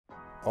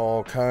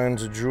All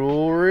kinds of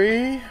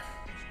jewelry.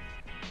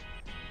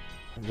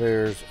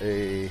 There's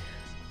a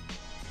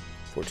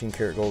 14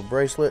 karat gold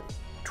bracelet,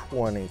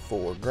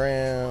 24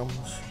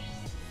 grams,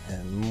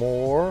 and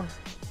more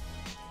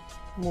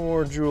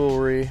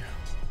jewelry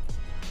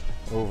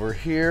over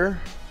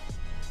here.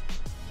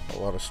 A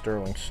lot of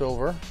sterling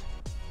silver.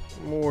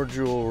 More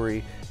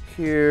jewelry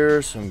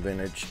here, some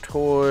vintage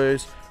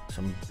toys,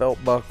 some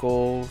belt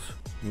buckles,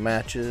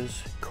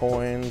 matches,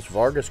 coins,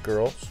 Vargas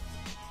girls.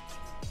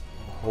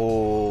 A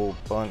whole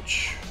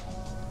bunch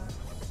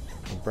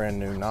of brand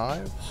new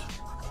knives.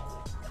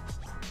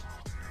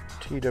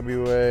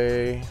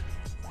 TWA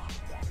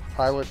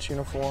pilots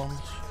uniforms.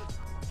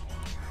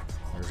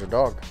 There's a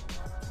dog.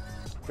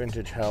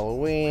 Vintage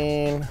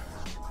Halloween,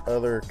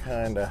 other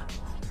kind of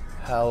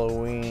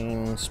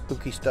Halloween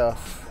spooky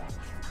stuff.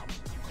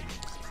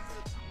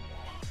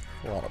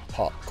 A lot of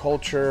pop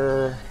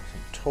culture,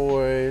 some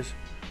toys,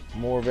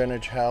 more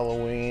vintage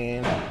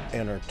Halloween,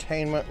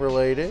 entertainment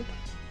related.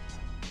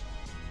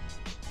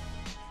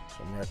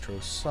 Some retro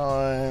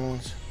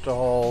signs,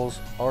 dolls,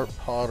 art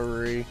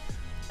pottery,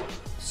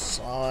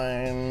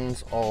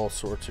 signs, all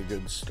sorts of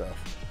good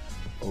stuff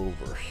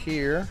over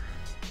here.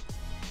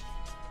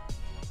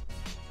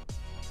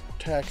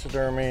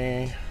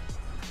 Taxidermy,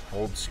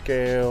 old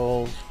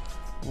scales,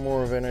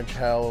 more vintage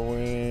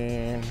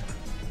Halloween,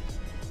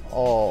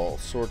 all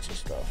sorts of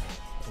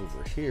stuff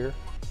over here.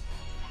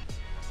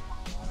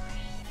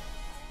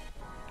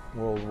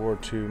 World War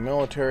II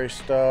military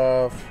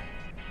stuff,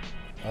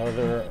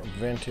 other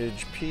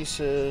vintage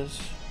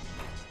pieces.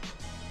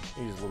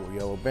 These little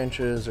yellow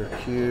benches are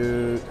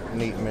cute.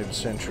 Neat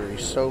mid-century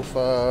sofa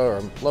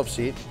or love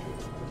seat.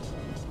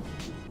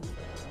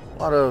 A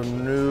lot of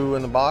new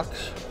in the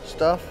box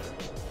stuff.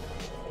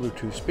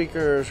 Bluetooth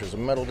speakers, there's a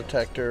metal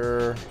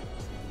detector,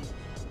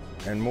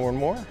 and more.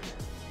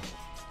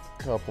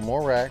 A couple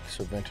more racks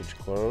of vintage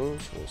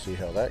clothes. We'll see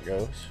how that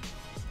goes.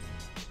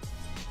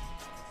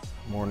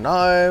 More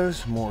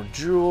knives, more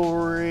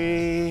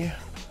jewelry,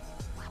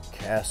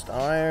 cast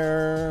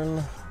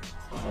iron,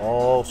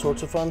 all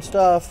sorts of fun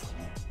stuff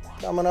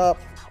coming up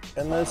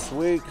in this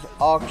week's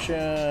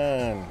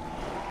auction.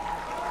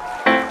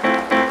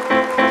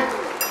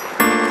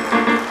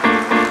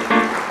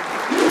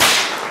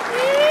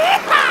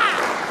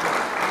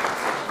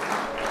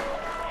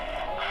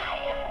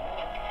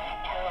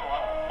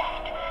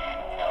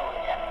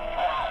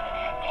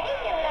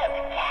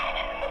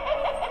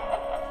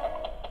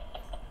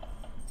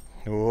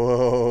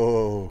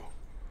 Whoa,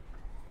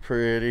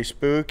 pretty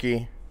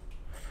spooky.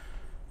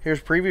 Here's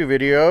a preview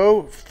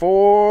video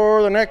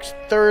for the next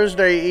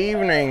Thursday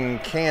evening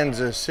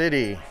Kansas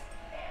City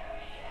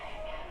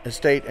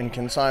estate and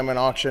consignment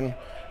auction.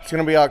 It's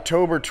going to be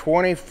October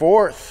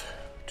 24th,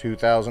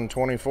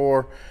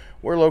 2024.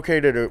 We're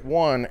located at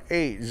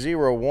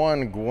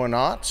 1801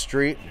 Gwinnett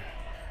Street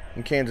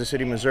in Kansas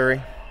City,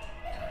 Missouri.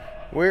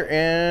 We're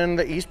in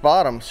the East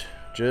Bottoms,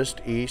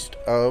 just east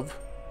of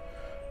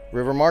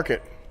River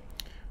Market.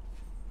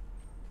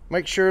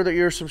 Make sure that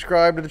you're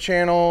subscribed to the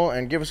channel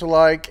and give us a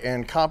like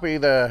and copy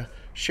the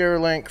share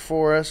link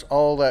for us.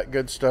 All that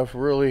good stuff.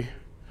 Really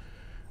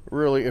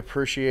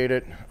appreciate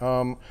it.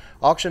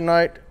 Auction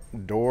night,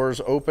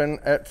 doors open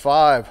at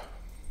 5.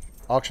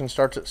 Auction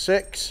starts at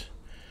 6.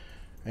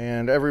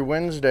 And every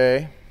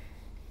Wednesday,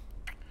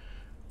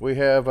 we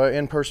have an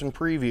in-person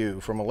preview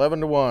from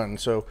 11 to 1.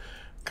 So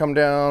come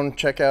down,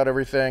 check out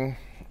everything.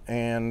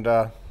 And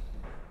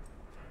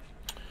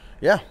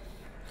yeah.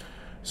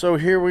 So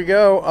here we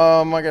go.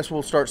 I guess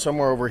we'll start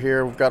somewhere over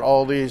here. We've got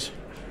all these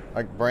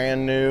like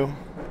brand new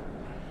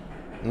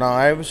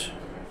knives.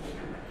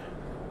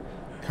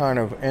 Kind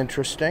of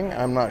interesting.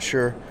 I'm not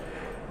sure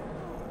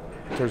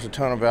if there's a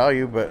ton of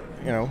value, but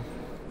you know,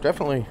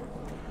 definitely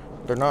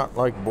they're not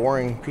like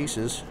boring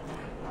pieces.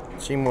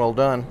 Seem well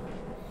done.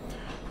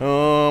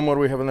 What do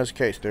we have in this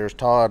case? There's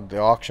Todd, the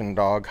auction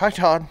dog. Hi,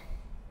 Todd.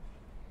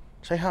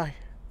 Say hi.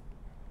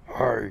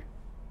 Hi.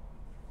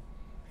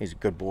 He's a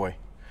good boy.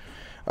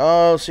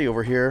 Let's see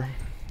over here.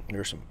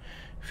 There's some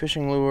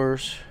fishing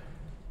lures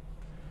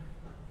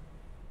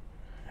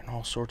and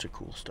all sorts of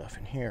cool stuff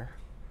in here.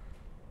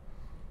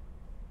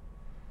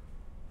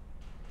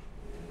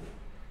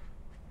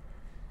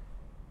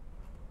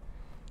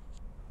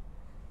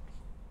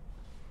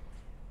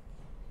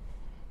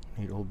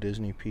 Neat old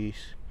Disney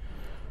piece.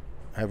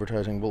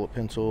 Advertising bullet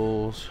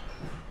pencils.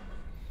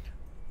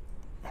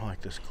 I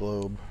like this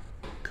globe.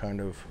 Kind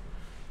of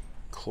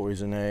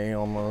cloisonne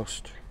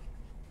almost.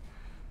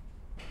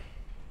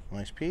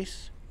 Nice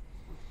piece.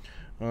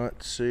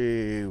 Let's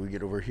see, we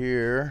get over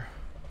here.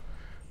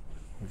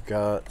 We've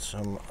got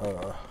some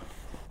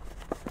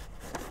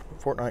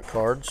Fortnite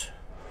cards.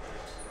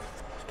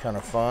 It's kind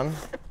of fun.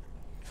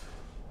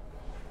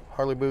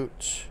 Harley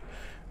boots,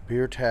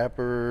 beer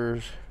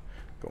tappers,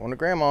 going to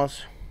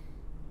grandma's.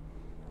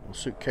 Little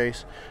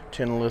suitcase,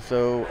 tin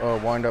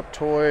litho wind-up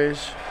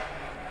toys.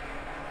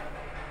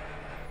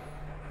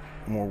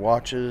 More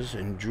watches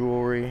and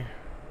jewelry.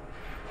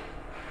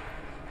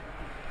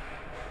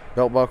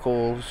 Belt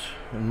buckles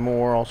and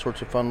more, all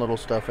sorts of fun little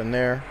stuff in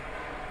there.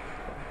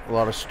 A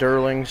lot of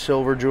sterling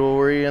silver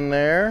jewelry in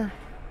there.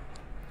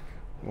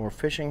 More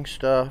fishing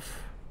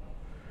stuff.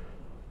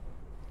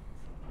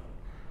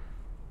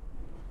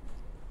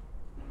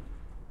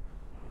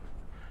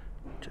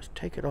 Just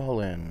take it all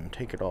in.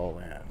 Take it all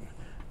in.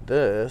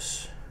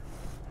 This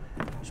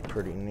is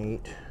pretty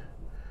neat.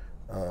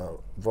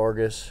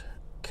 Vargas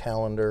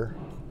calendar.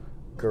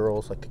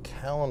 Girls, like the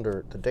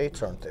calendar, the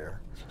dates aren't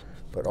there,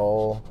 but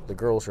all the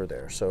girls are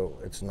there. So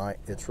it's not.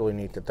 It's really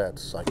neat that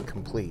that's like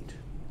complete.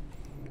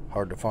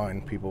 Hard to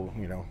find. People,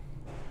 you know,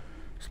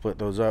 split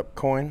those up.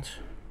 Coins,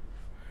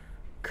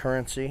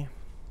 currency,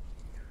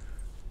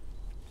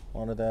 a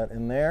lot of that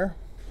in there.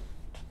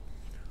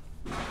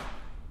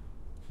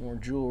 More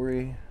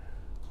jewelry,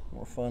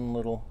 more fun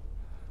little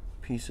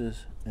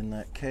pieces in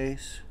that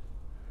case.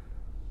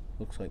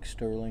 Looks like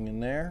sterling in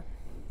there.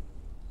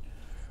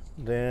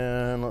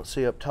 Then let's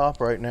see, up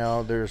top right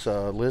now there's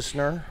a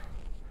listener,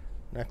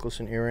 necklace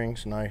and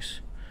earrings,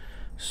 nice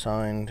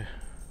signed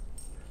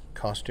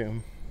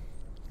costume.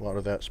 A lot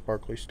of that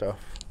sparkly stuff.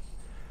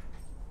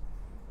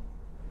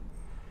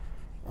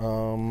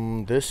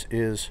 This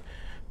is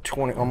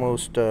 20,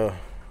 almost a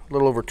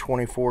little over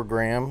 24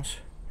 grams,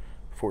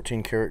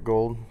 14 karat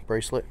gold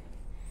bracelet.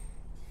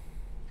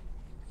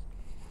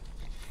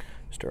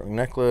 Sterling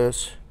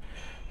necklace,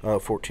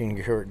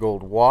 14 karat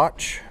gold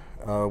watch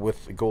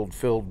with the gold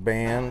filled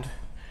band.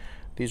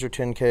 These are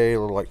 10K, a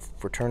little like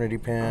fraternity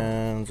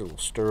pins, a little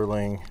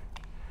sterling,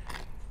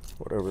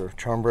 whatever,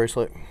 charm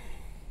bracelet.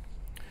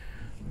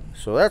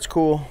 So that's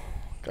cool.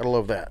 Gotta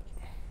love that.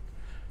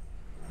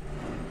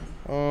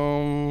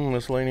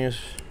 Miscellaneous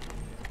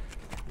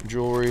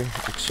jewelry,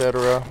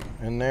 etc.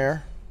 in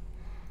there.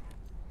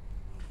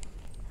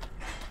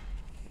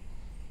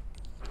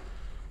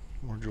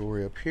 More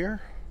jewelry up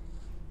here.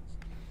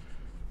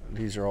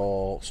 These are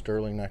all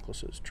sterling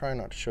necklaces. Try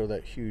not to show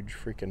that huge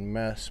freaking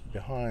mess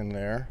behind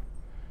there,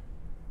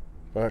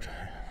 but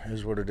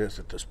is what it is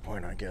at this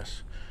point, I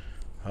guess.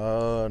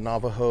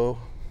 Navajo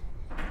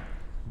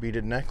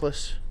beaded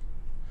necklace.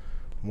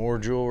 More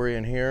jewelry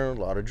in here. A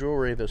lot of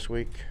jewelry this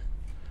week.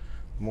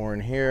 More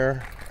in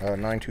here.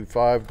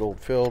 925 gold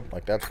filled.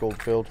 Like that's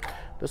gold filled.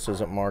 This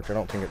isn't marked. I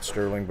don't think it's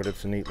sterling, but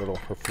it's a neat little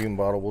perfume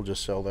bottle. We'll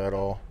just sell that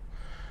all.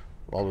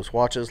 All those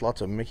watches.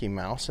 Lots of Mickey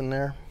Mouse in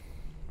there.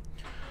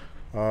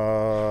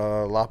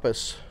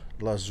 Lapis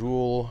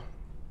Lazuli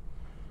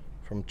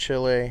from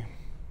Chile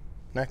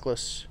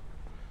necklace.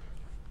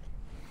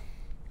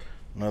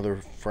 Another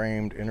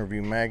framed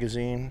interview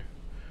magazine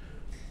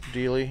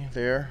dealie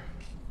there.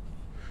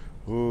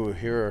 Ooh,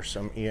 here are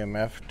some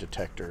EMF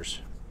detectors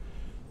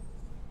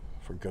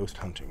for ghost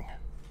hunting.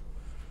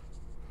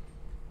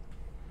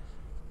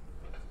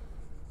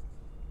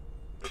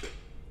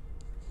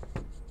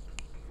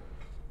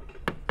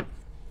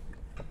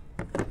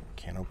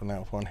 Can't open that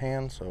with one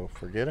hand, so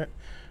forget it.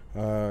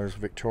 There's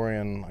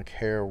Victorian like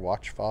hair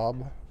watch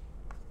fob.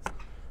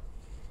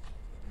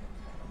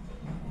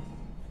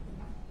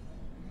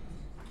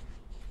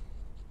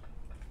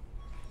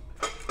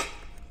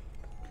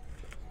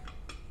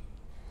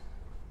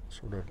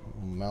 Sort of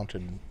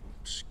mounted,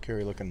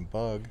 scary looking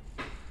bug.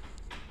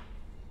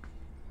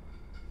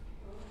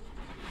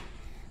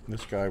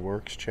 This guy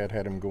works. Chad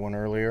had him going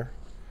earlier.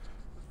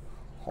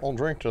 I'll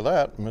drink to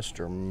that,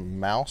 Mr.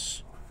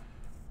 Mouse.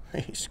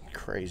 He's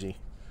crazy.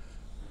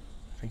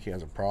 I think he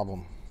has a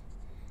problem.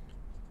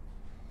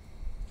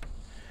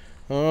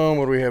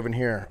 What do we have in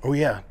here? Oh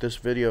yeah, this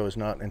video is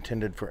not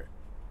intended for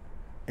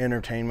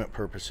entertainment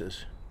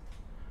purposes.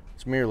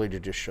 It's merely to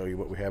just show you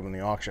what we have in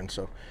the auction.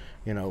 So,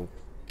 you know,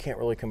 can't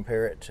really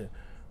compare it to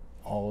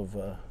all of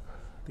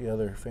the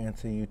other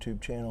fancy YouTube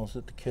channels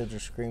that the kids are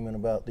screaming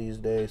about these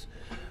days.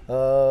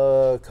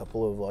 A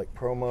couple of like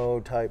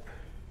promo type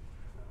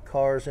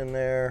cars in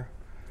there.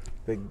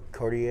 Big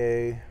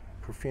Cartier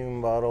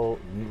perfume bottle.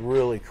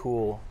 Really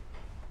cool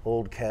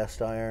old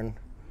cast iron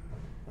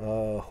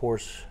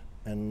horse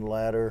and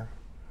ladder.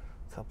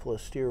 A couple of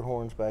steer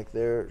horns back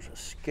there. There's a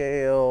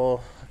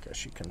scale. I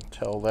guess you can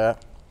tell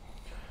that.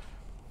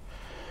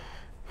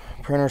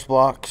 Printer's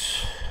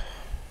blocks.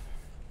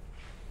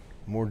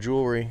 More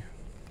jewelry.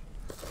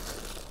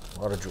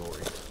 A lot of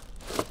jewelry.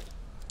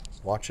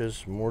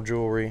 Watches, more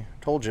jewelry.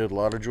 Told you, a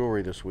lot of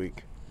jewelry this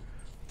week.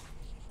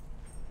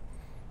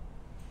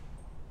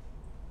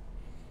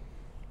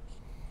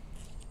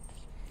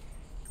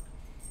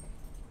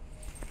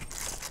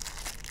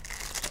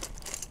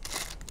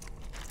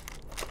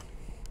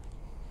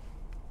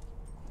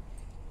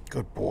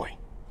 Good boy.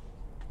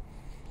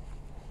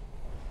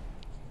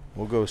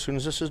 We'll go as soon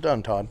as this is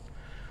done, Todd.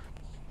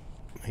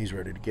 He's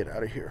ready to get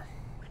out of here.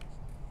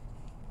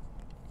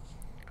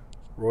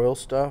 Royal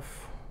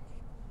stuff.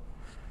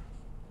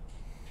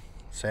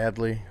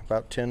 Sadly,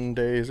 about 10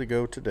 days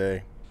ago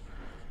today,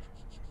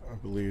 I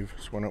believe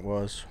is when it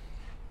was.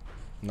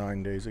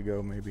 9 days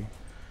ago, maybe.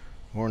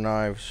 More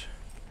knives.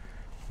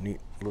 Neat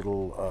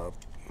little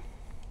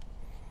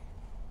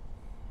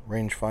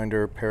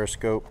rangefinder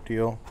periscope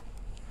deal.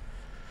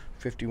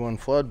 51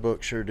 Flood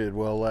book sure did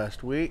well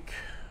last week.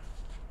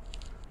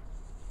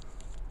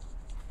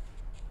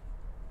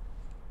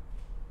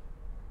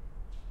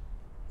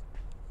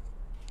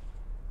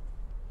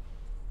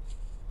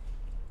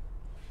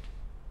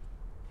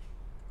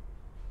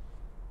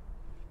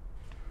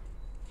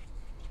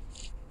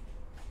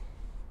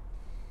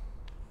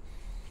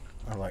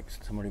 like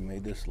somebody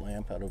made this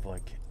lamp out of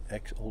like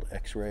old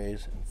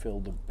x-rays and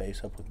filled the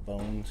base up with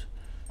bones.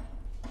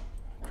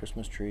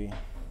 Christmas tree.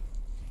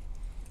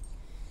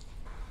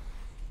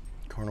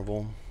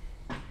 Carnival.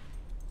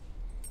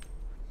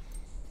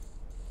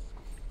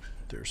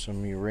 There's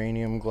some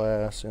uranium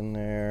glass in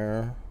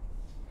there.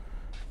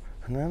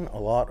 And then a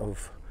lot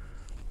of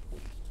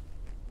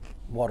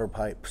water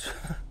pipes.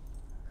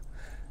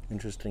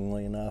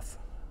 Interestingly enough.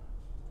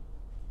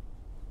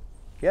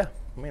 Yeah,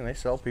 I mean, they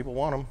sell, people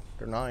want them.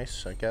 They're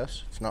nice, I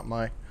guess. It's not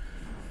my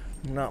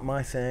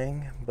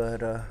thing,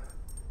 but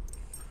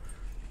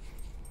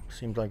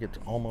seems like it's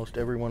almost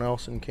everyone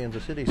else in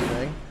Kansas City's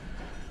thing.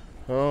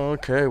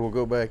 Okay, we'll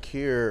go back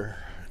here,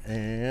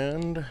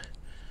 and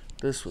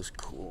this was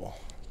cool.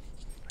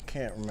 I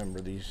can't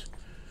remember these,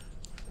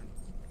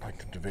 like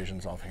the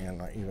divisions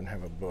offhand. I even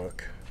have a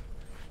book.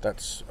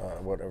 That's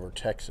whatever,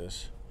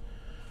 Texas.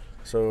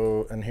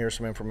 So, and here's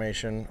some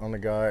information on the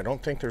guy. I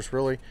don't think there's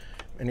really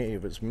any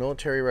of his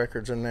military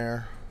records in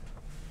there.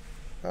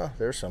 Oh,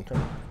 there's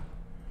something.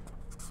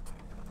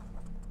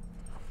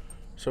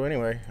 So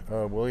anyway,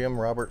 William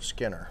Robert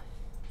Skinner.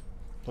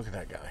 Look at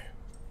that guy.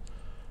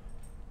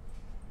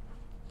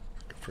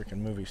 Like a freaking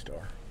movie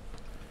star.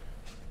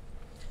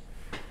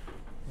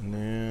 And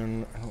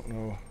then, I don't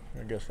know,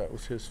 I guess that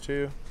was his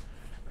too.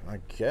 I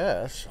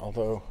guess,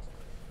 although...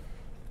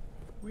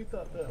 We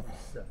thought that was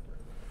separate.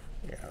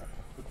 Yeah.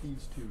 But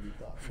these two we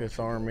thought. 5th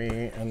Army,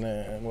 and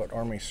then what,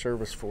 Army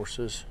Service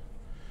Forces.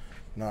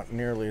 Not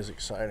nearly as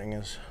exciting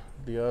as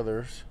the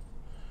others.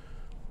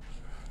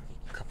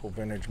 A couple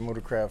vintage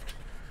motorcraft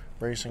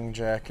racing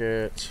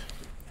jackets.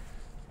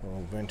 A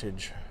little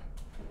vintage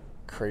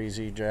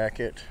crazy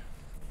jacket.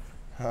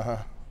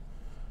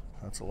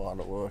 That's a lot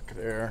of look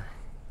there.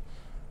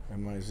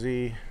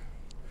 MIZ.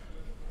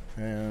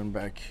 And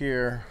back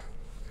here,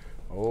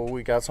 oh,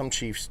 we got some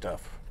Chief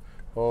stuff.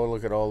 Oh,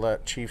 look at all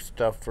that Chief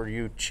stuff for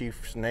you,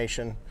 Chiefs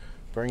Nation,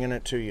 bringing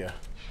it to you.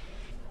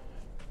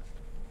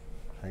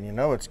 And you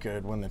know it's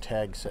good when the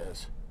tag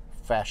says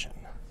fashion.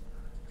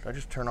 Did I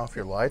just turn off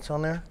your lights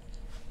on there?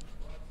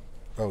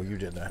 Oh, you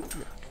did that.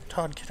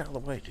 Todd, get out of the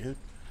way, dude.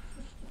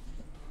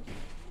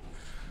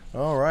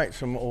 All right,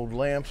 some old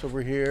lamps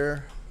over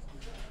here.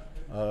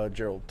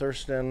 Gerald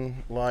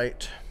Thurston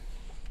light.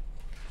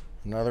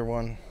 Another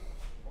one.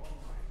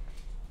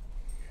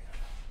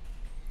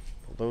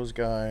 Those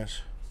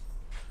guys.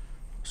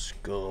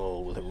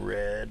 Skull with a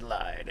red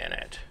light in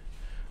it.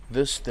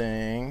 This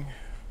thing,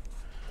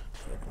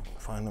 if I can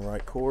find the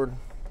right cord.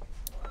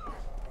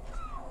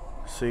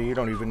 See, you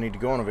don't even need to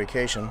go on a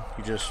vacation.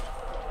 You just,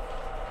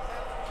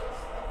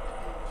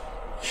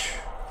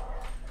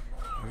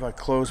 if I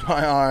close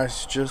my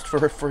eyes just for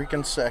a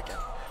freaking second.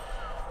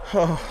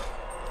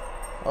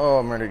 Oh,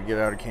 I'm ready to get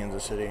out of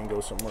Kansas City and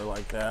go somewhere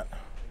like that.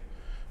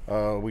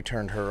 We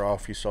turned her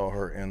off. You saw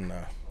her in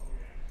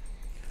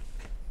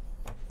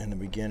the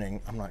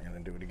beginning. I'm not going to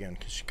do it again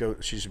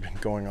because she's been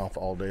going off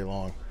all day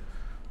long.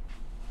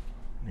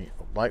 Neat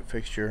light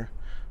fixture,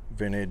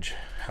 vintage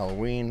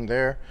Halloween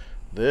there.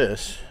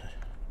 This,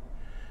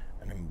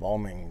 an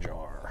embalming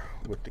jar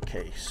with the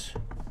case.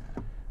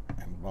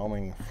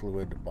 Embalming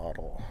fluid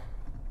bottle.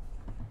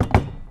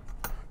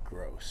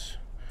 Gross.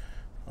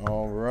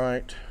 All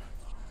right.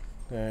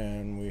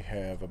 Then we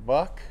have a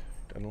buck.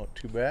 Doesn't look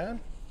too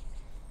bad.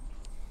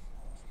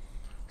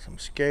 Some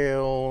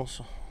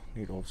scales.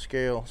 Neat old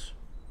scales.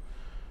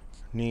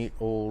 Neat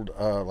old,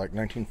 like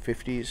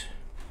 1950s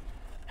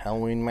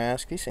Halloween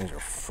mask. These things are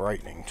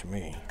frightening to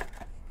me.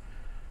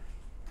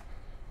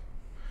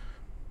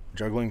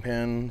 Juggling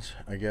pins,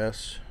 I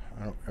guess.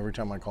 Every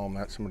time I call them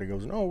that, somebody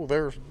goes, "No,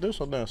 there's this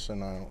and this,"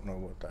 and I don't know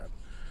what that.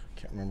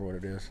 Can't remember what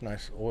it is.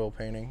 Nice oil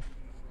painting.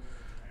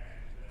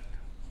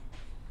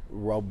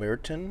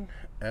 Robertin,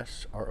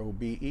 S-R-O-B-E-R-T-I-N.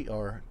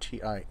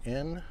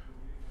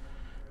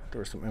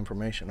 There's some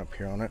information up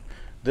here on it.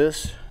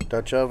 This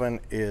Dutch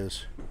oven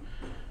is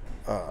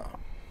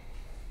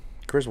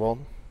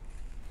Griswold.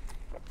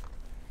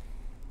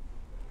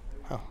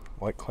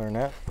 White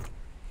clarinet.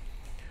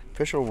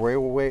 Official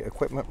Railway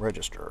Equipment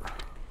Register.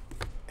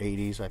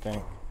 80s, I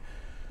think.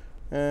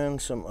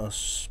 And some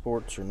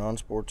sports or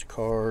non-sports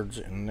cards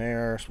in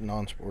there. Some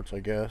non-sports, I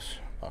guess.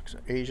 Box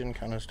of Asian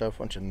kind of stuff.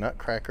 Bunch of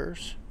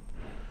nutcrackers.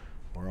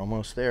 We're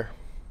almost there.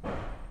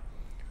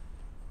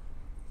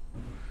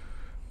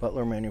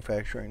 Butler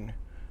Manufacturing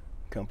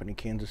Company,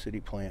 Kansas City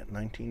plant,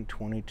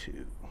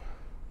 1922.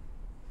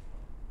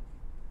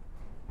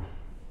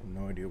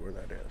 No idea where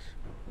that is.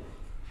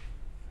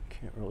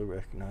 Can't really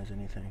recognize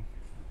anything.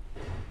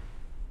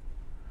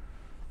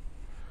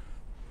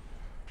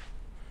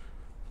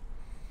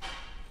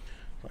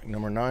 Like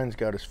number 9's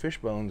got his fish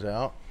bones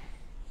out.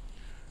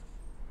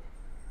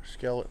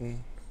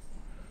 Skeleton,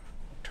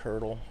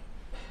 turtle,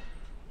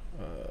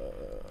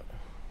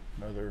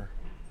 another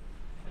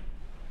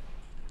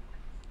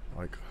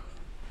like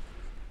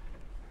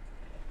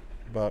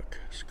buck,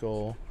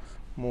 skull,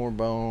 more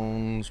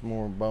bones,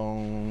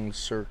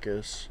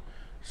 circus,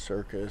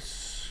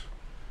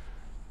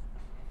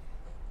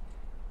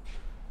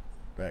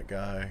 that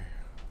guy.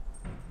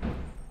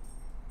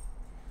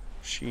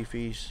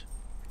 Chiefies.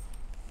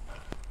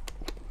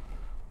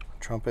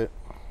 Trumpet.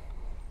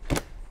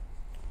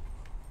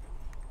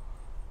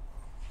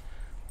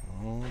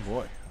 Oh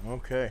boy.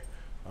 Okay.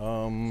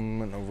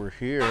 And over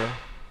here,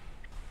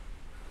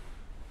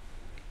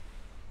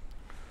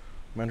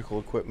 medical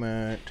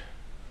equipment.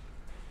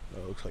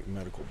 Looks like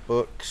medical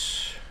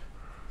books,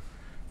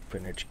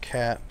 vintage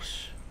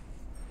caps,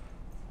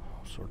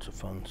 all sorts of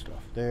fun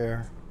stuff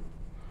there.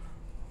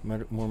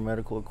 More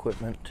medical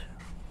equipment,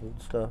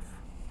 old stuff.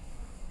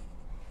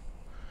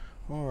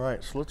 All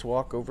right, so let's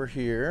walk over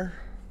here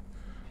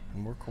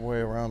and work our way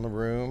around the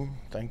room.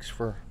 Thanks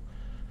for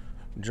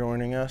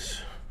joining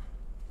us.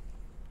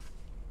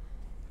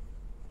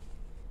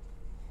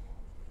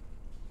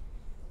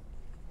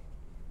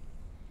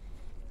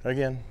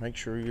 Again, make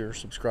sure you're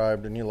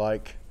subscribed and you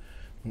like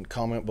and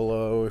comment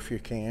below if you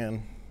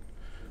can.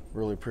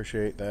 Really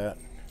appreciate that.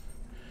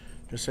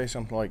 Just say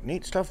something like,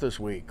 neat stuff this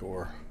week,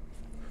 or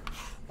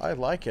I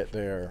like it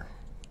there.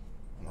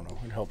 I don't know,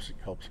 it helps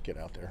get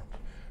out there.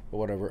 But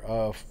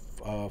whatever.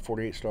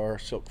 48 star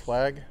silk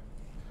flag.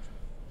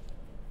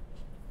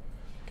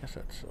 I guess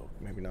that's silk,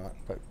 maybe not,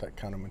 but that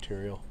kind of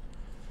material.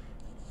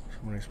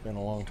 Somebody spent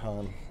a long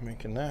time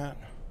making that.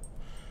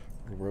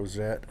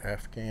 Rosette,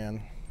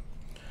 Afghan.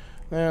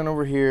 Then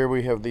over here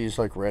we have these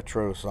like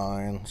retro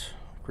signs,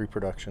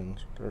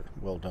 reproductions. They're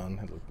well done,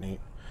 they look neat.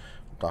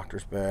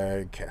 Doctor's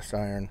bag, cast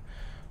iron,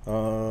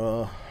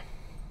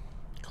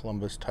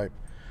 Columbus type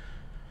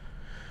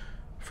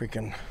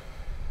freaking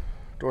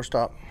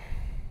doorstop,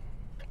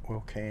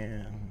 oil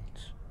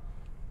cans.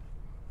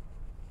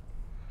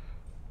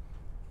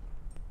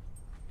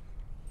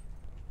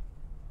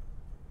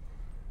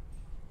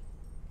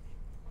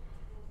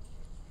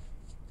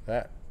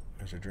 That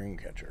is a dream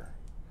catcher.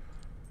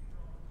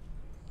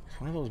 It's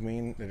one of those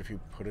mean that if you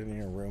put it in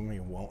your room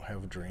you won't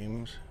have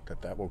dreams,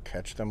 that will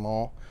catch them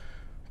all,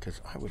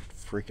 because I would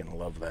freaking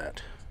love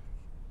that.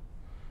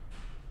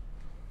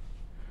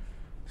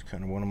 It's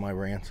kind of one of my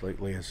rants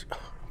lately is,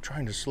 I'm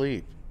trying to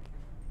sleep.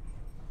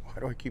 Why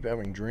do I keep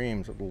having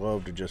dreams? I'd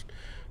love to just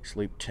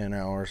sleep 10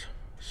 hours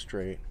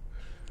straight.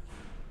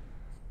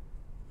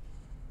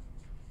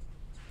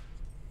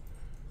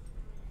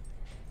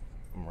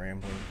 I'm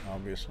rambling,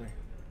 obviously.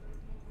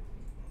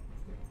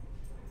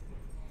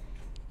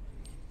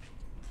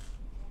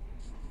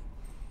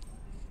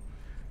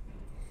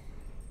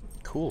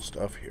 Cool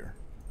stuff here.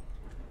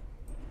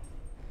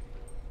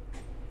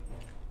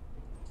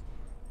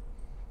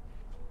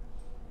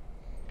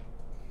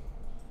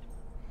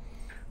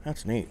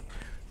 That's neat.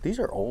 These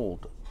are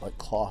old, like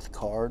cloth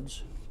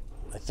cards.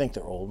 I think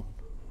they're old.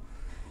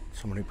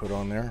 Somebody put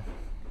on there.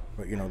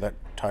 But you know, that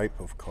type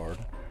of card.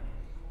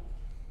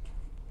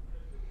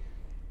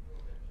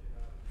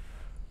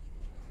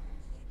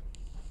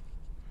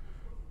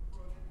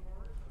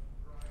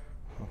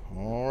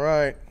 All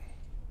right.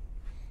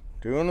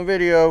 Doing the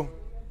video.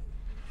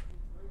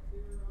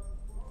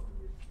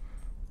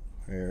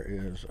 There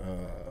is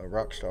a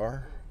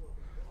Rockstar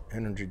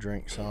energy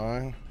drink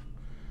sign.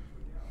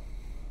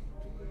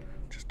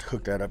 Just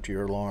hook that up to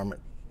your alarm.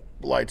 It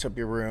lights up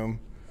your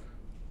room.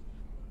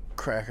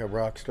 Crack a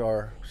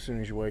Rockstar as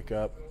soon as you wake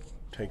up.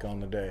 Take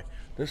on the day.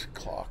 This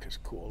clock is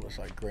cool. This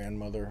like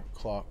grandmother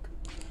clock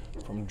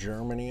from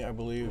Germany, I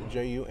believe.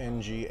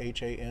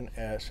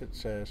 Junghans. It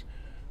says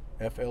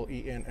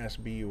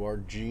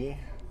Flensburg.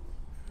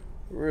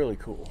 Really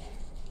cool.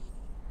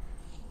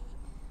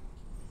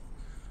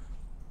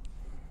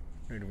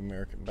 Native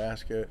American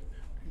basket,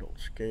 neat old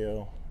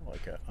scale,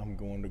 like a I'm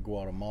going to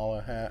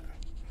Guatemala hat.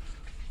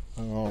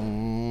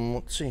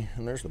 Let's see,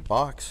 and there's the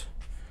box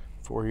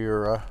for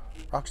your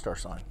Rockstar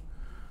sign.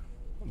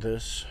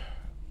 This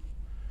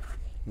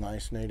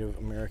nice Native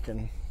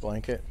American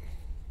blanket.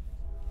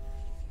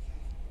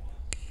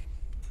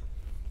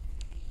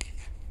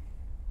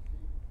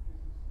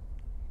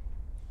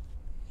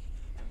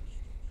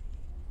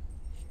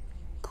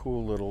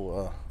 Cool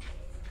little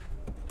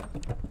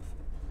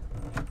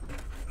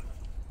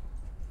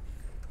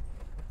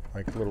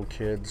like little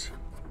kids.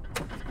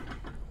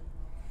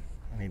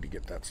 I need to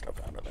get that stuff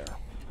out of there.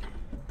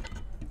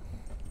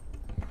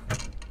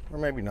 Or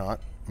maybe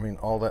not. I mean,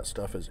 all that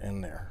stuff is in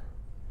there.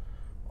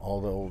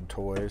 All the old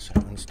toys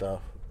and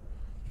stuff.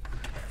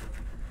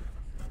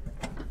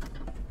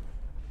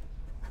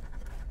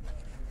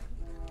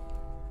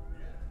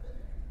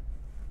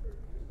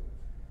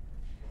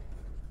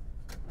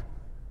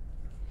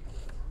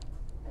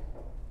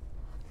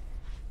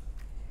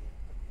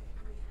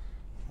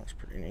 That's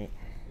pretty neat.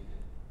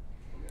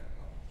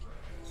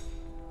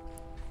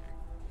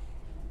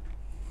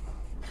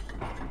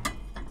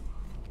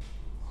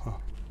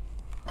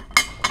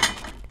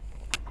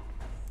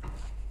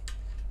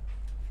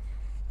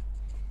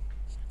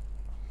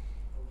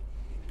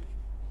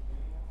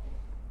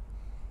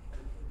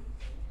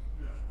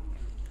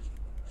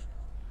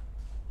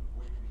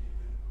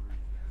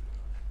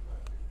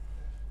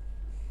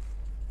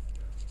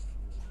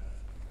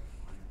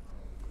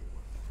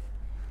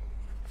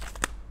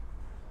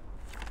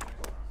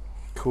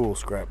 Cool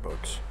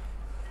scrapbooks.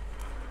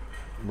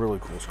 Really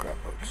cool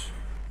scrapbooks.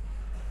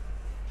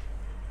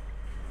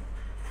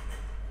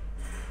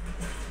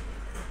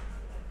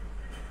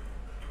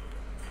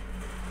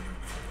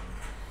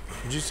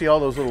 Did you see all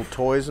those little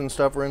toys and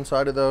stuff were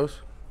inside of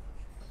those?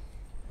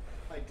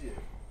 I did.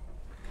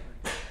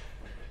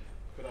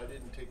 But I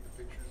didn't take the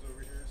pictures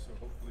over here, so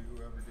hopefully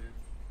whoever did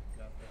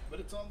got that. But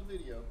it's on the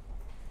video.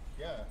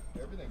 Yeah,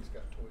 everything's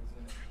got toys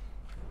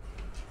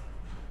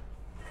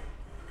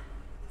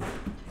in it.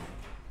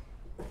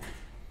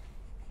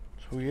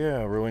 So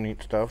yeah, really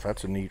neat stuff.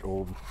 That's a neat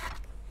old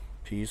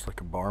piece, like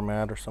a bar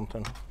mat or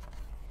something.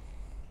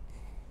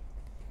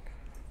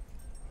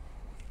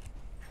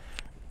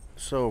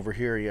 So over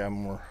here, yeah,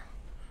 more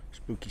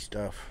spooky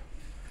stuff.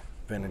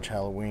 Vintage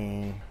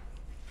Halloween,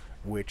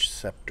 witch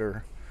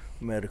scepter,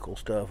 medical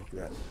stuff.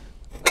 Got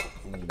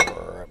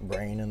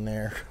brain in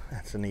there.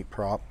 That's a neat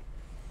prop.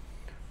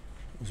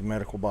 These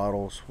medical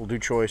bottles. We'll do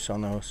choice on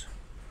those.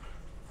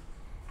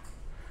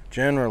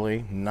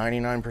 Generally,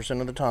 99%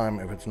 of the time,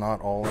 if it's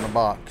not all in a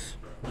box,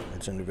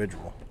 it's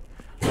individual.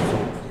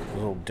 Those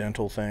little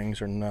dental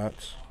things are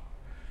nuts.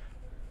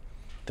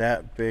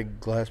 That big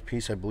glass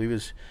piece, I believe,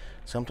 is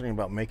something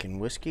about making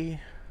whiskey.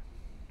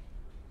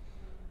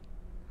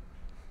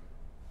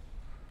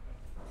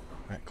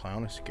 That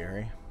clown is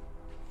scary.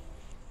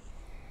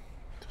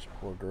 This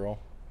poor girl.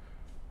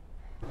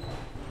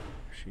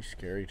 She's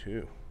scary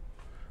too.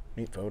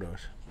 Neat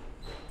photos.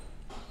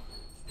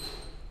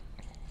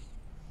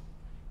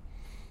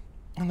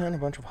 And then a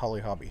bunch of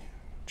Holly Hobby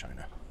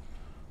china.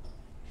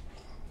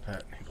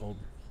 That old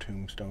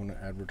tombstone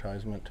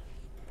advertisement.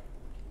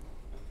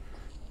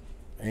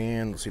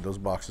 And let's see those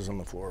boxes on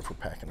the floor for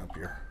packing up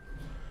your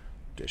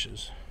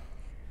dishes.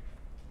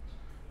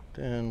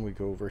 Then we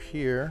go over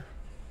here.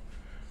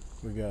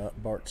 We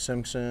got Bart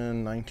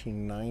Simpson,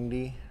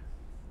 1990,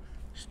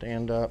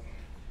 stand up.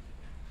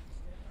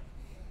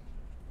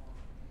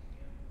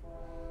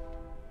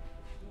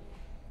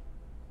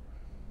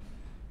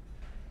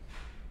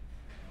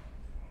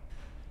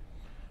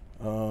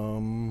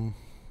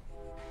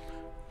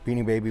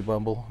 Beanie Baby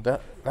Bumble.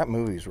 That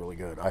movie is really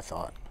good, I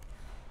thought.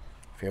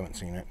 If you haven't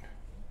seen it,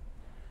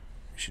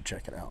 you should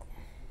check it out.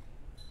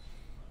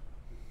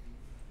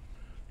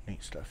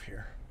 Neat stuff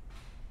here.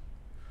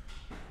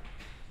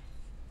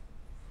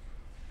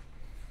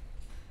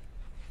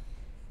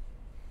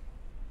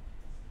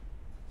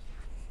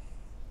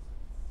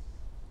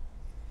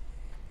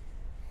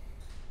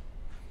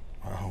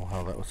 Oh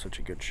wow, that was such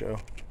a good show.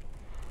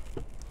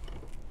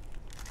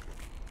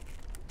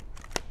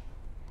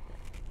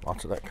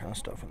 Lots of that kind of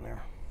stuff in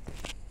there.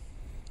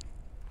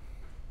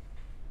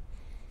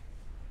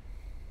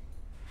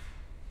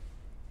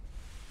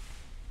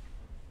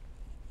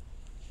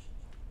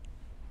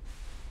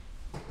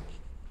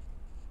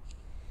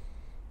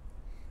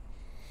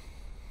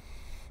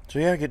 So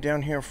yeah, get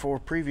down here for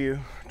preview,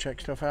 check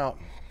stuff out.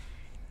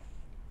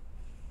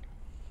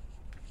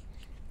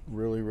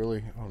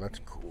 Really, oh, that's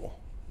cool.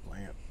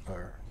 Lamp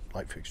or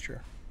light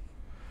fixture.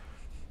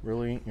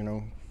 Really, you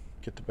know,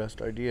 get the best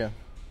idea.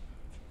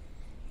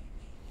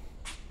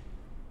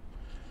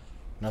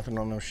 Nothing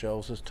on those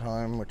shelves this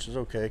time, which is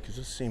okay because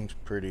this seems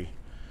pretty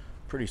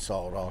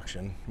solid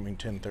auction. I mean,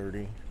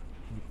 10:30,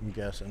 I'm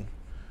guessing.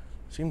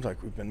 Seems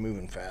like we've been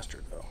moving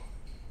faster though.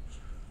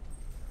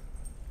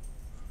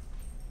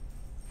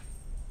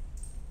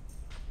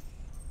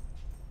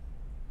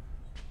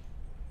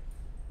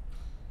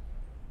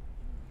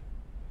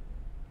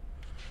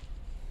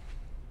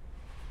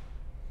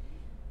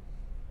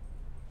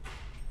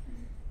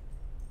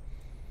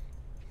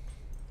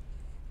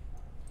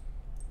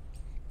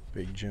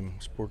 Big Jim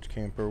sports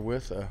camper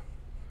with a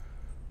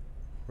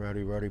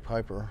Rowdy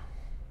Piper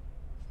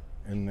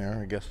in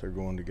there. I guess they're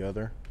going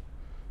together.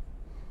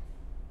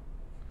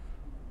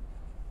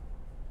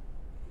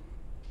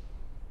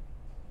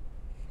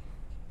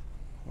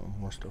 Oh,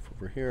 more stuff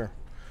over here.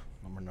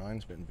 Number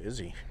 9's been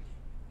busy.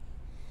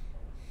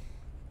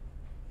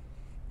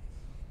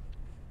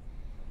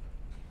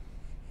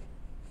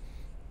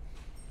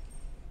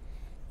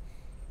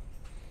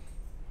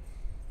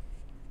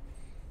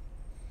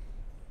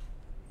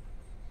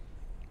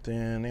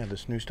 Then they had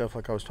this new stuff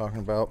like I was talking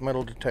about.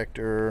 Metal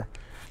detector,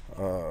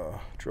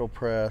 drill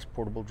press,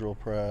 portable drill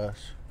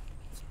press,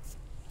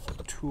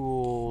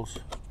 tools,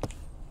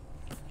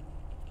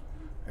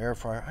 air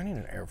fryer. I need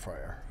an air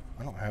fryer.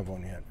 I don't have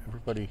one yet.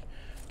 Everybody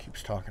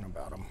keeps talking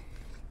about them.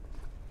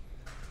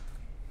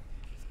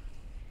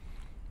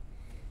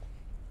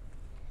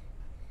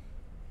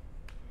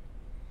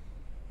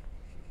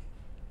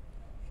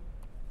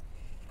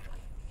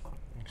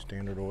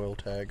 Standard oil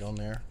tag on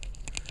there.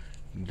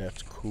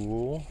 That's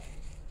cool.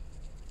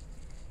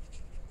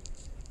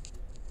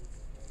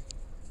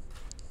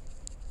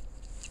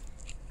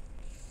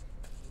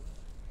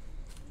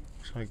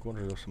 Looks like, what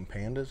are those, some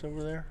pandas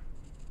over there?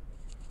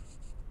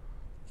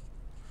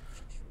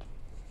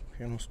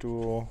 Piano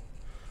stool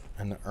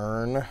and the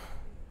urn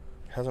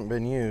hasn't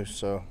been used,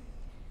 so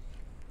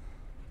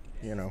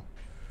you know,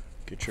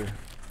 get your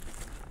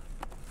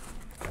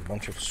a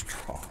bunch of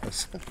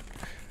straws.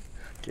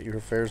 Get your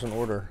affairs in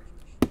order.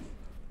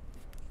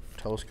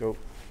 Telescope.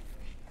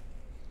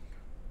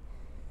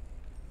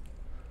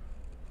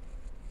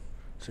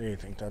 So you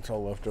think that's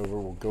all left over?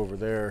 We'll go over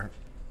there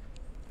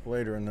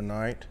later in the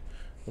night.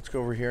 let's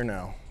go over here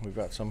now. We've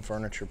got some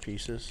furniture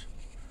pieces.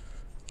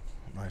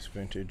 Nice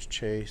vintage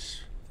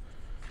chase.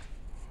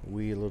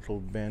 Wee little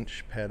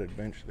bench, padded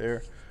bench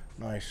there.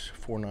 Nice,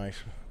 four nice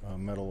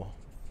metal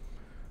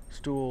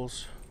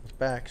stools with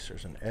backs.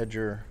 There's an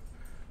edger,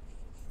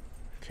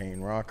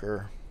 cane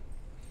rocker,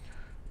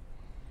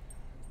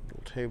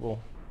 little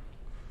table.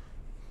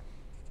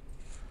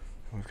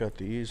 We've got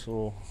the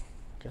easel.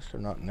 I guess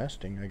they're not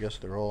nesting. I guess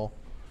they're all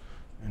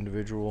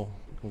individual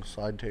little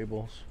side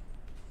tables.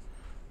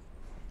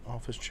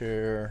 Office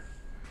chair,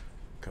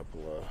 a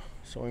couple of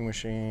sewing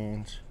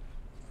machines.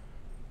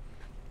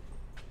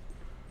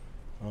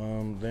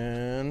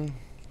 Then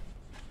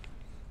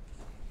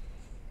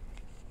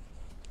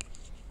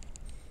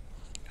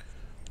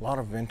a lot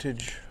of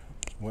vintage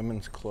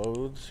women's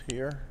clothes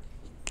here.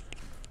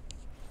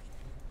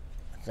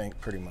 I think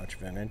pretty much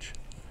vintage.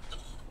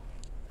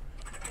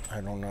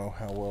 I don't know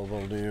how well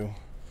they'll do.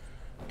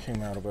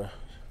 Came out of a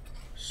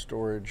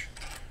storage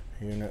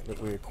unit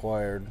that we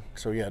acquired.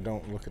 So yeah,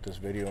 don't look at this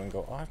video and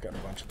go, oh, I've got a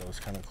bunch of those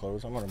kind of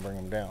clothes, I'm gonna bring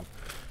them down.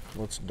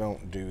 Let's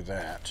don't do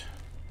that.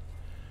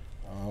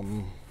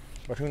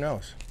 But who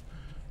knows?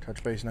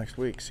 Touch base next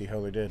week, see how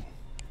they did.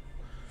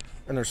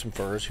 And there's some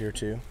furs here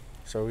too.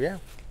 So yeah,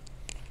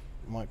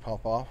 might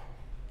pop off.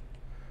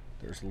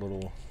 There's a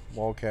little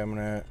wall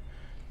cabinet.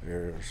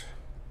 There's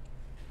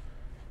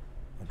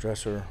a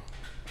dresser.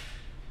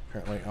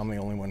 Apparently I'm the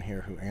only one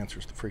here who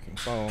answers the freaking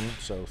phone,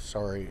 so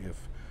sorry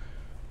if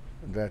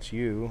that's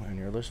you and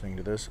you're listening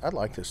to this. I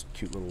like this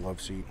cute little love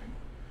seat.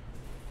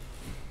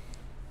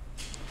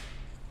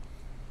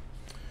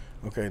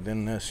 Okay,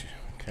 then this.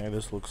 Okay,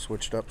 this looks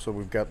switched up. So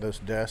we've got this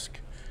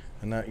desk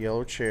and that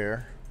yellow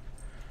chair.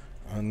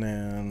 And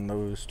then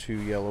those two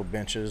yellow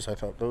benches. I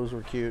thought those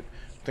were cute.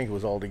 I think it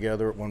was all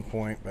together at one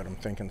point, but I'm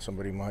thinking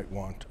somebody might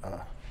want,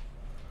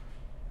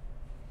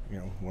 you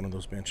know, one of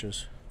those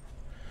benches.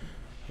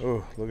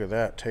 Oh, look at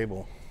that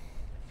table.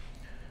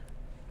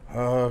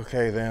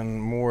 Okay,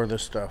 then more of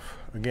this stuff.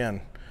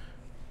 Again,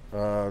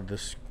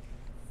 this,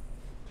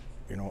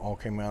 you know, all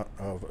came out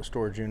of a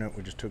storage unit.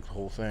 We just took the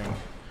whole thing.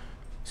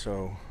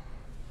 So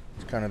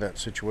it's kind of that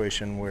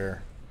situation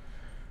where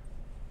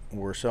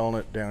we're selling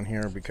it down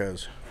here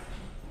because,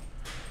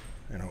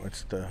 you know,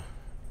 it's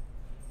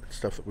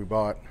stuff that we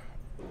bought,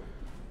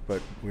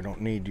 but we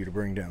don't need you to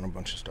bring down a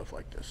bunch of stuff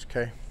like this,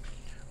 okay?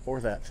 Or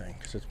that thing,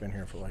 because it's been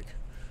here for like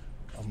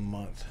a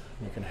month.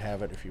 You can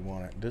have it if you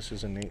want it. This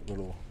is a neat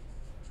little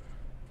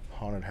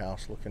haunted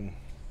house looking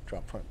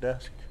drop front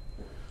desk.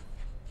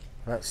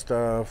 That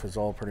stuff is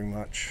all pretty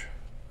much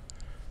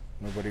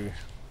nobody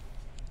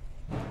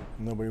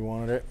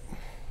wanted it.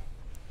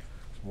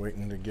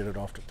 Waiting to get it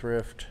off to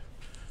thrift.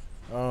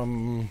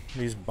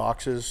 These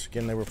boxes,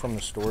 again, they were from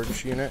the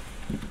storage unit,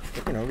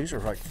 but, you know, these are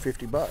like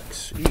 50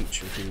 bucks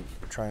each if you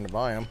were trying to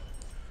buy them.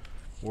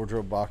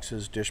 Wardrobe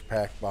boxes, dish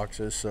pack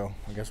boxes, so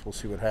I guess we'll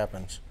see what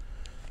happens.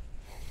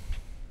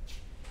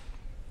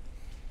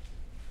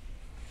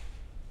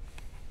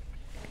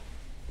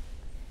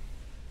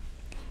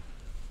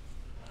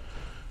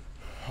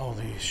 All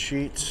these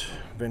sheets,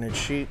 vintage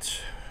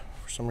sheets,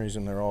 for some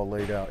reason they're all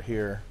laid out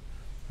here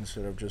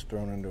instead of just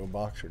thrown into a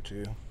box or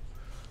two.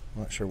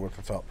 I'm not sure what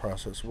the thought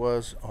process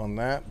was on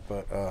that,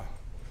 but I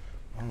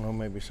don't know,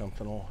 maybe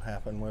something will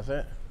happen with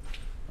it.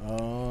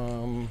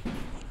 I'll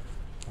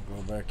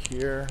go back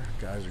here.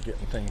 Guys are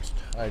getting things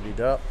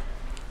tidied up.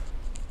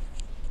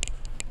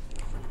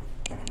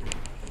 I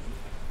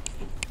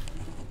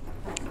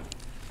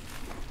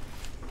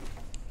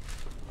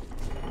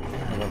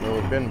haven't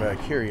really been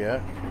back here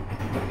yet.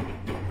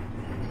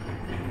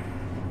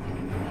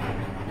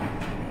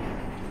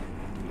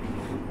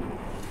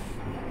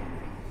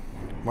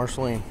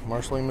 Marceline,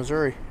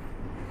 Missouri.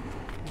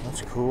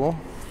 That's cool.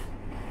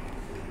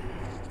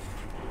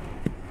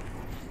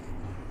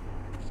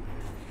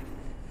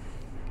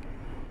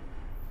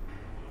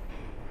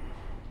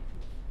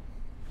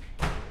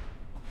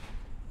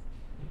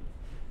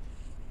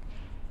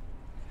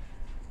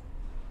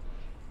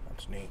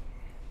 That's neat.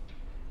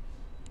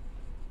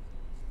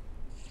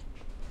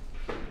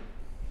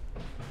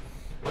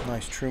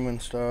 Nice Truman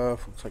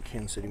stuff. Looks like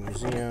Kansas City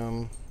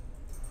Museum.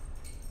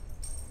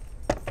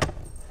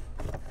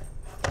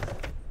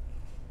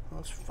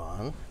 That's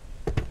fun.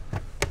 I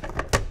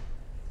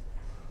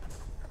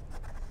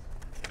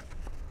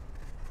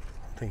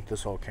think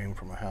this all came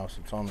from a house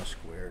that's on the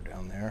square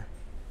down there.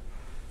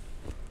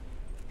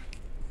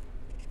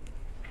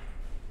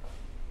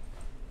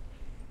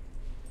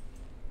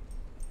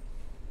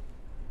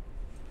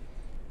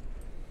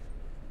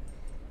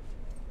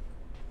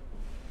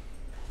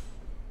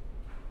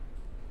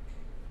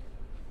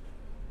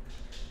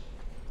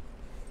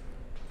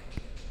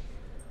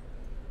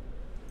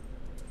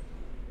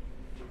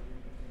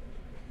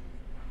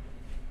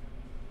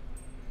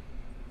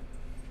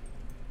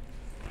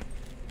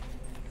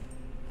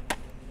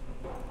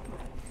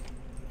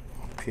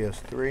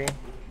 PS3.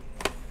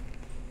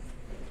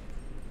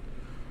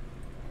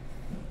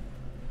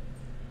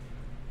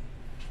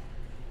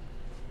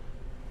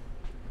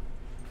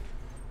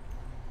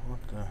 What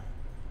the?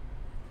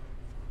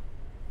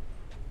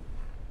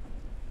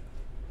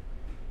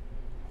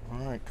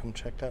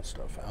 come check that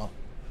stuff out.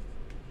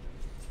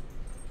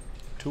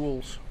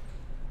 Tools.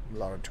 A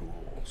lot of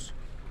tools.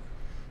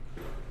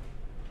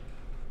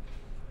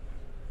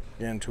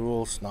 Again,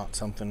 tools, not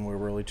something we're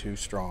really too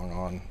strong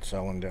on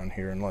selling down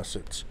here unless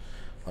it's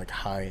like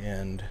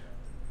high-end,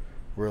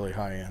 really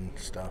high-end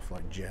stuff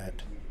like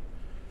jet.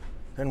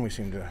 Then we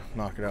seem to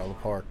knock it out of the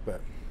park,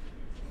 but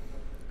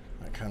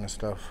that kind of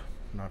stuff,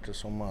 not just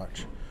so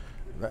much.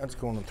 That's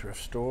going to the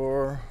thrift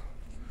store.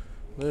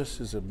 This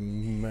is a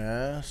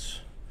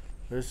mess.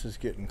 This is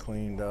getting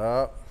cleaned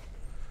up.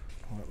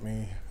 Let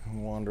me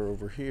wander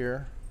over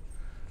here.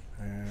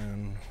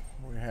 And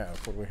what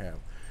do we have?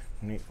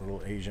 Neat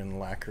little Asian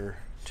lacquer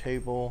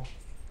table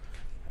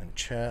and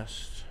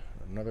chest.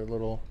 Another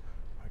little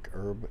like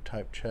herb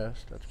type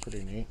chest. That's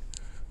pretty neat.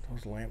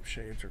 Those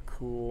lampshades are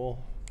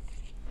cool.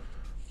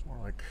 More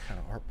like kind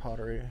of art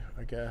pottery,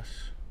 I guess.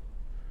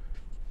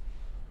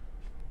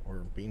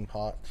 Or bean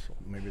pots.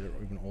 Maybe they're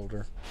even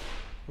older.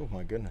 Oh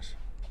my goodness.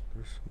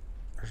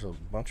 There's a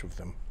bunch of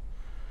them.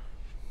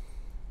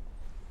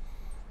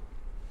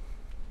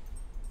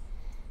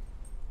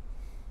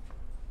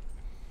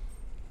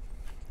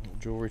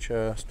 Jewelry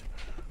chest.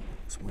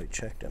 Somebody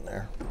checked in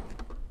there.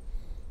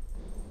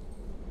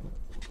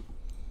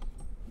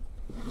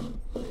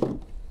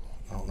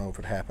 I don't know if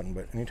it happened,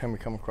 but anytime we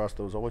come across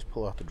those, always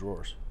pull out the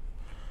drawers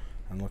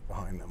and look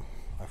behind them.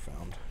 I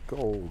found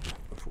gold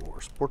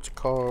before. Sports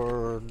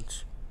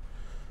cards.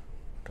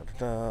 Da, da,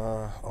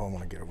 da. Oh, I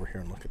want to get over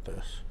here and look at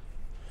this.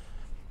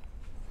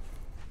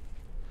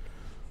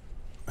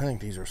 I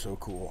think these are so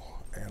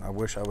cool, and I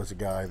wish I was a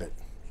guy that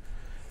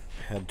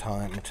had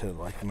time to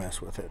like mess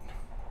with it.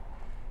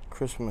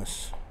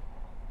 Christmas,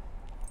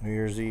 New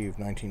Year's Eve,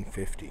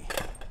 1950.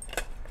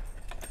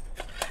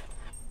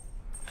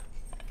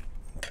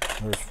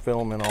 There's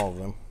film in all of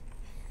them.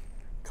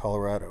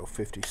 Colorado,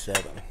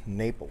 57.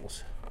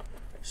 Naples,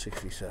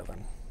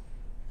 67.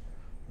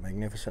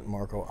 Magnificent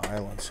Marco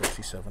Island,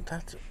 67.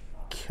 That's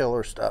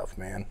killer stuff,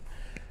 man.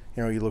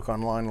 You know, you look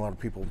online, a lot of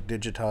people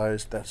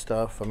digitized that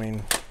stuff. I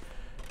mean,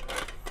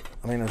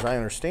 as I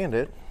understand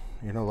it,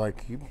 you know,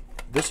 like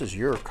this is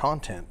your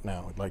content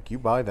now. Like you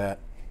buy that,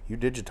 you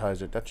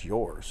digitize it, that's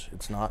yours.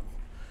 It's not,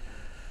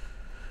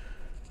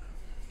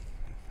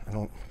 I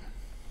don't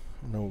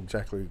know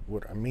exactly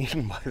what I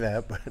mean by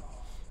that, but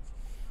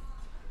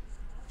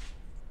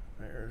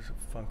there's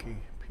a funky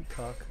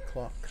peacock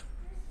clock.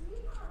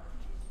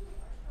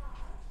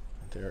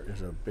 There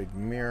is a big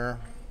mirror.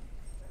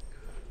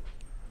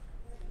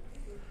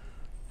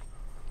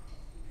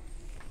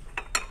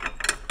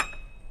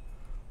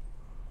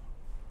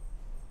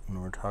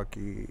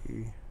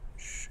 Nortaki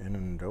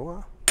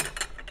Shenandoah.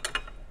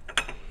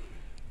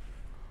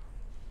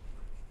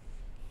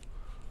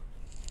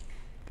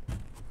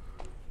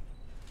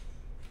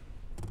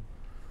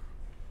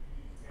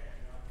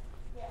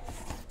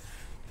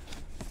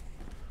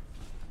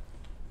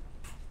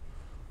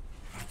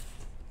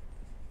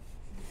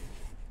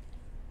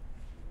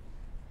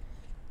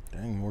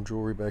 Dang, more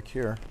jewelry back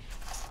here.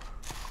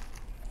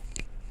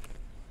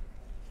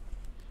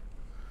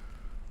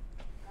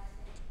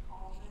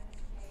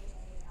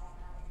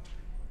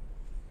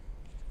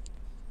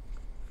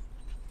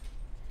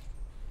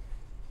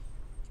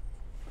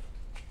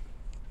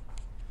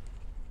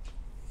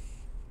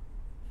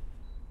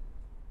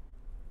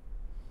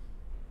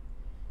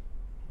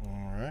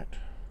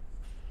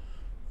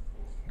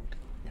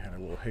 Had a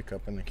little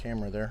hiccup in the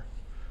camera there.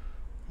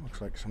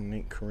 Looks like some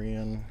neat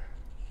Korean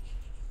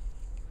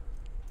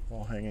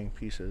wall hanging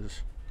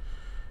pieces.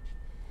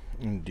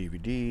 And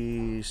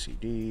DVDs,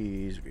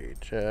 CDs,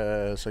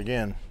 VHS.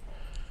 Again,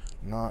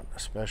 not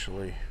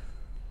especially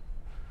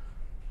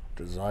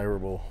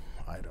desirable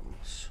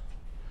items.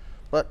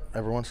 But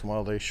every once in a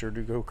while they sure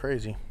do go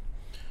crazy.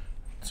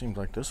 It seems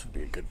like this would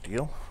be a good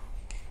deal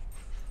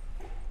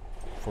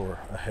for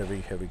a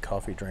heavy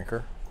coffee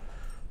drinker.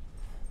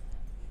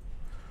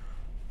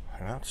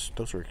 And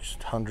those are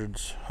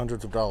hundreds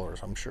of dollars,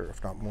 I'm sure,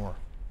 if not more.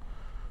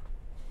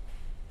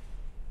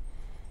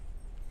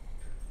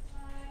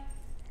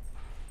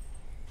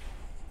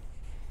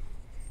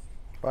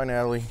 Bye,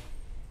 Natalie.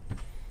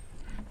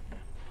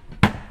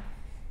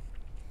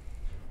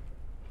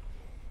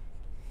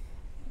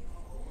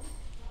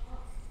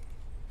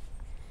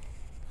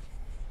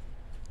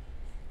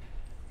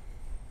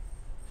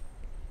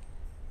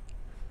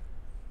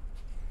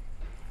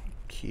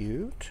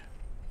 Cute.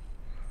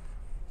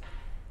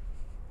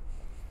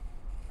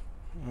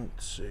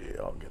 Let's see,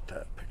 I'll get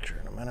that picture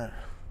in a minute.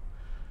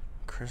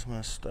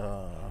 Christmas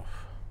stuff.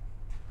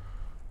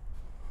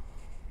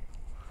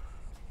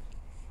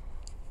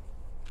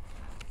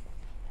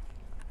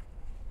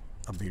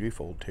 A beauty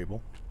fold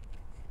table.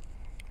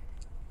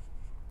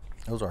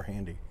 Those are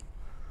handy.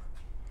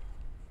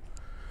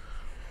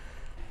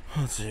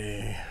 Let's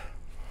see.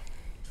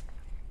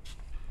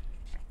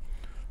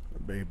 The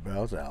babe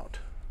bows out.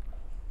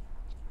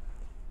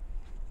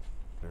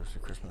 There's the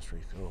Christmas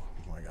wreath. Oh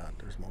my God,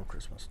 there's more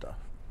Christmas stuff.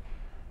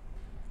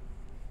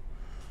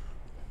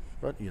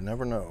 But you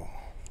never know.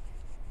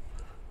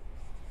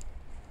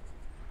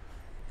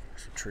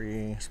 There's a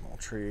tree, small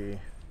tree,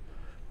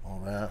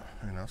 all that,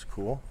 and that's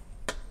cool.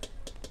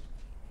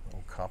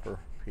 Little copper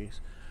piece.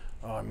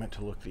 Oh, I meant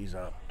to look these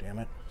up, damn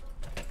it.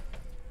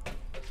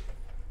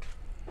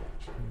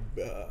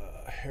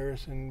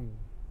 Harrison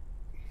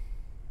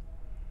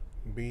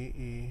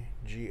Begay.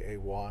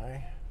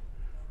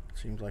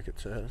 Seems like it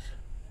says.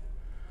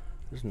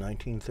 This is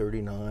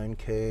 1939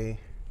 K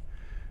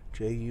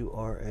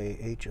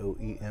Jurahoems,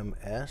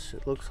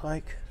 it looks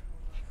like.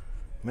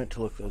 Meant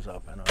to look those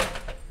up, and I'm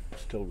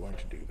still going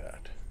to do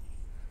that.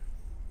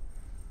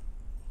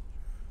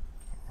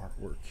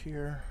 Artwork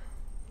here.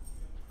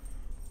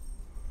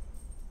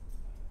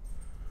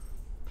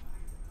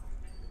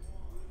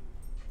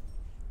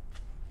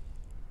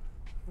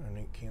 A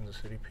neat Kansas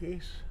City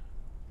piece.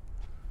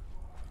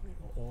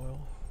 Oil.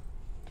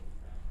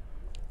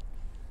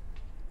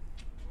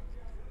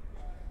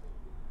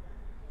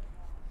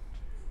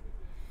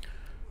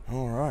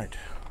 All right,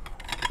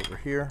 over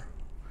here.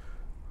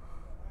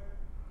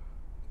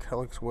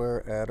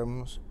 Kellogg'sware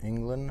Adams,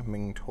 England,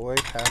 Ming Toy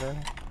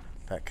pattern.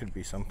 That could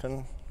be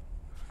something.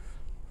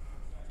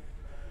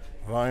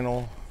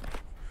 Vinyl.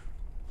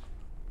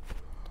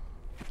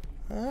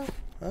 Well,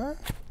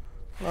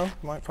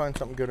 might find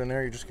something good in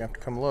there. You just have to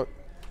come look.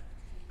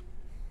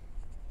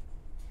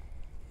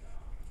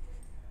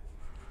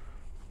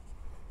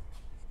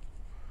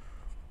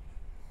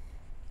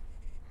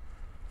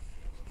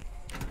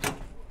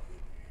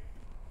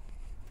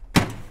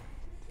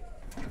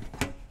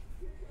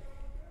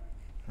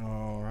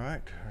 All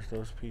right, there's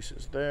those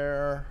pieces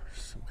there.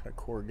 Some kind of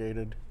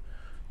corrugated,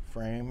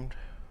 framed.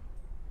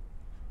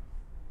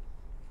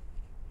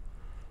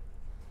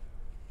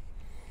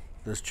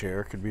 This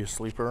chair could be a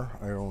sleeper,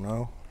 I don't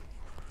know.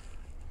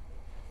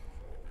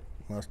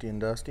 Musty and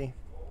dusty.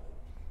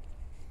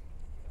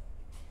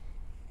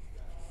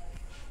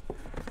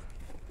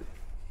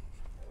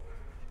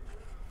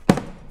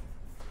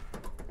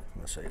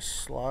 Let's say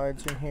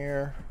slides in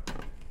here.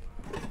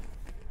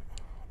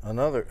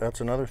 That's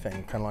another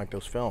thing, kind of like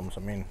those films. I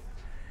mean,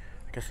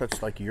 I guess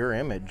that's like your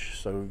image,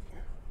 so,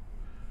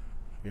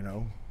 you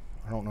know,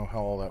 I don't know how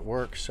all that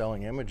works,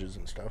 selling images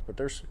and stuff, but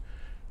there's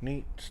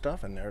neat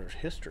stuff in there. There's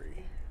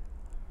history.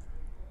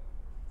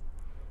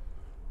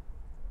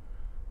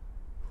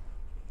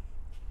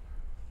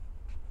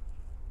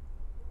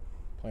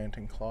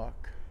 Planting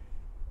clock.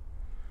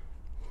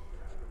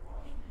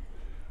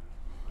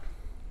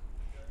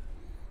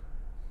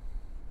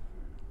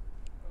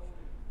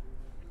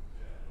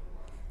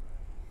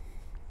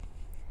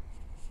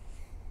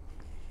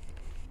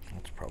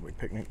 That's probably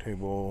picnic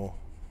table.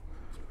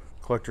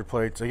 Collector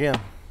plates again.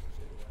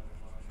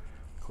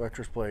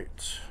 Collector's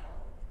plates.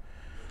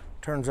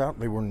 Turns out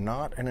they were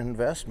not an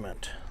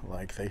investment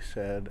like they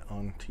said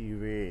on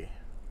TV.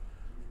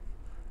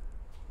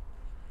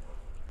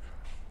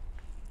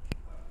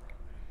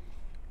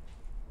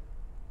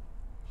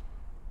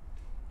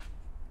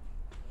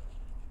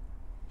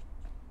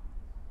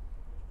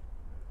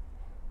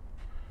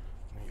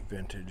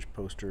 Vintage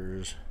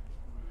posters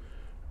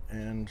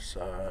and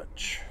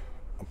such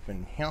up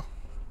in here.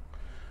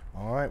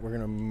 All right, we're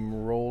gonna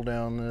roll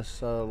down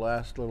this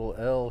last little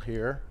L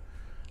here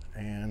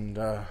and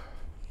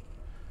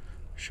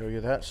show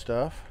you that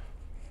stuff,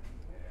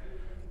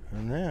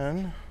 and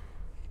then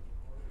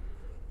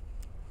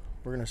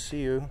we're gonna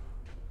see you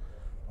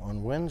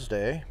on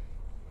Wednesday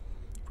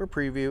for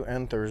preview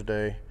and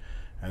Thursday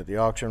at the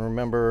auction.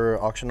 Remember,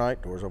 auction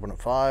night, doors open at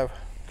 5.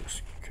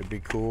 This could be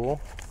cool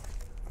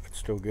if it's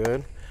still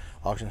good.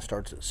 Auction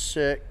starts at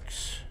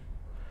 6,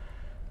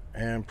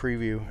 and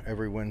preview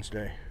every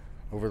Wednesday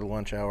over the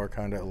lunch hour,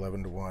 kind of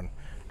 11 to 1.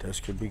 This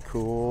could be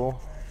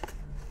cool,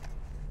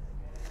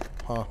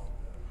 huh?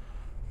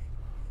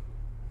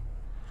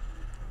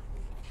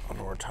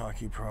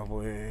 Noritake,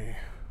 probably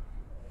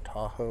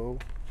Tahoe.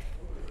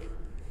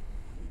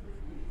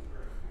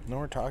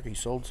 Noritake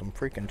sold some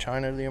freaking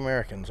China to the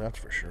Americans, that's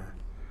for sure.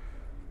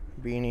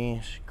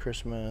 Beanies,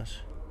 Christmas,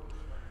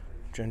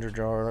 ginger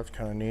jar, that's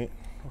kind of neat.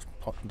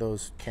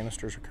 Those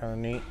canisters are kind of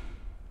neat.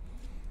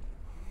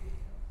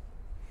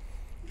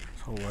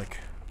 So like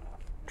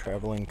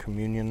traveling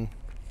communion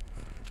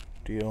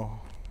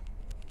deal.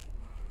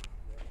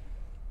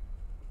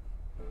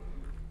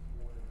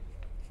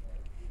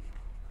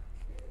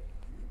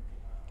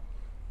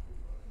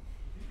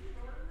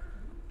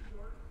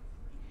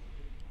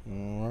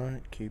 All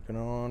right, keeping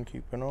on.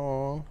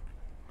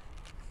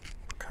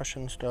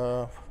 Percussion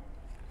stuff.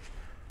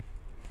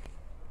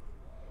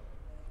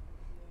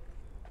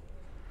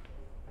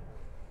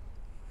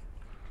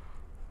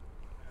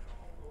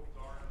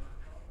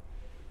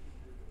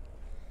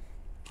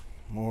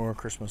 More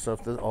Christmas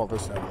stuff. All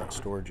this out of that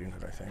storage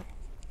unit, I think.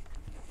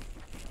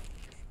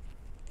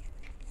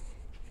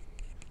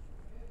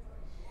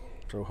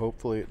 So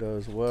hopefully it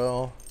does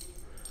well.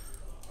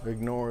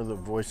 Ignore the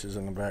voices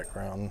in the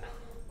background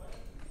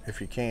if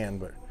you can,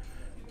 but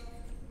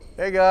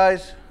hey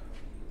guys,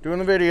 doing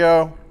the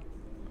video.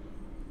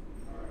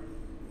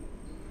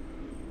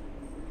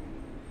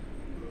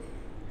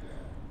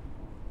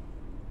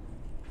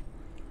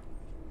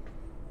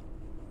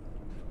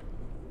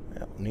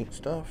 neat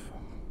stuff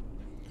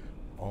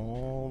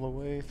all the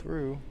way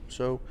through.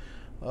 So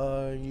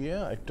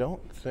yeah, I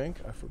don't think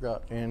I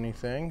forgot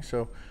anything,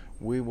 so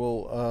we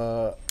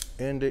will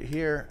end it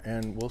here,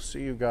 and we'll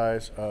see you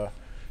guys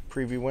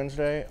preview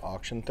Wednesday,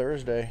 auction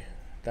Thursday.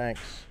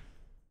 Thanks.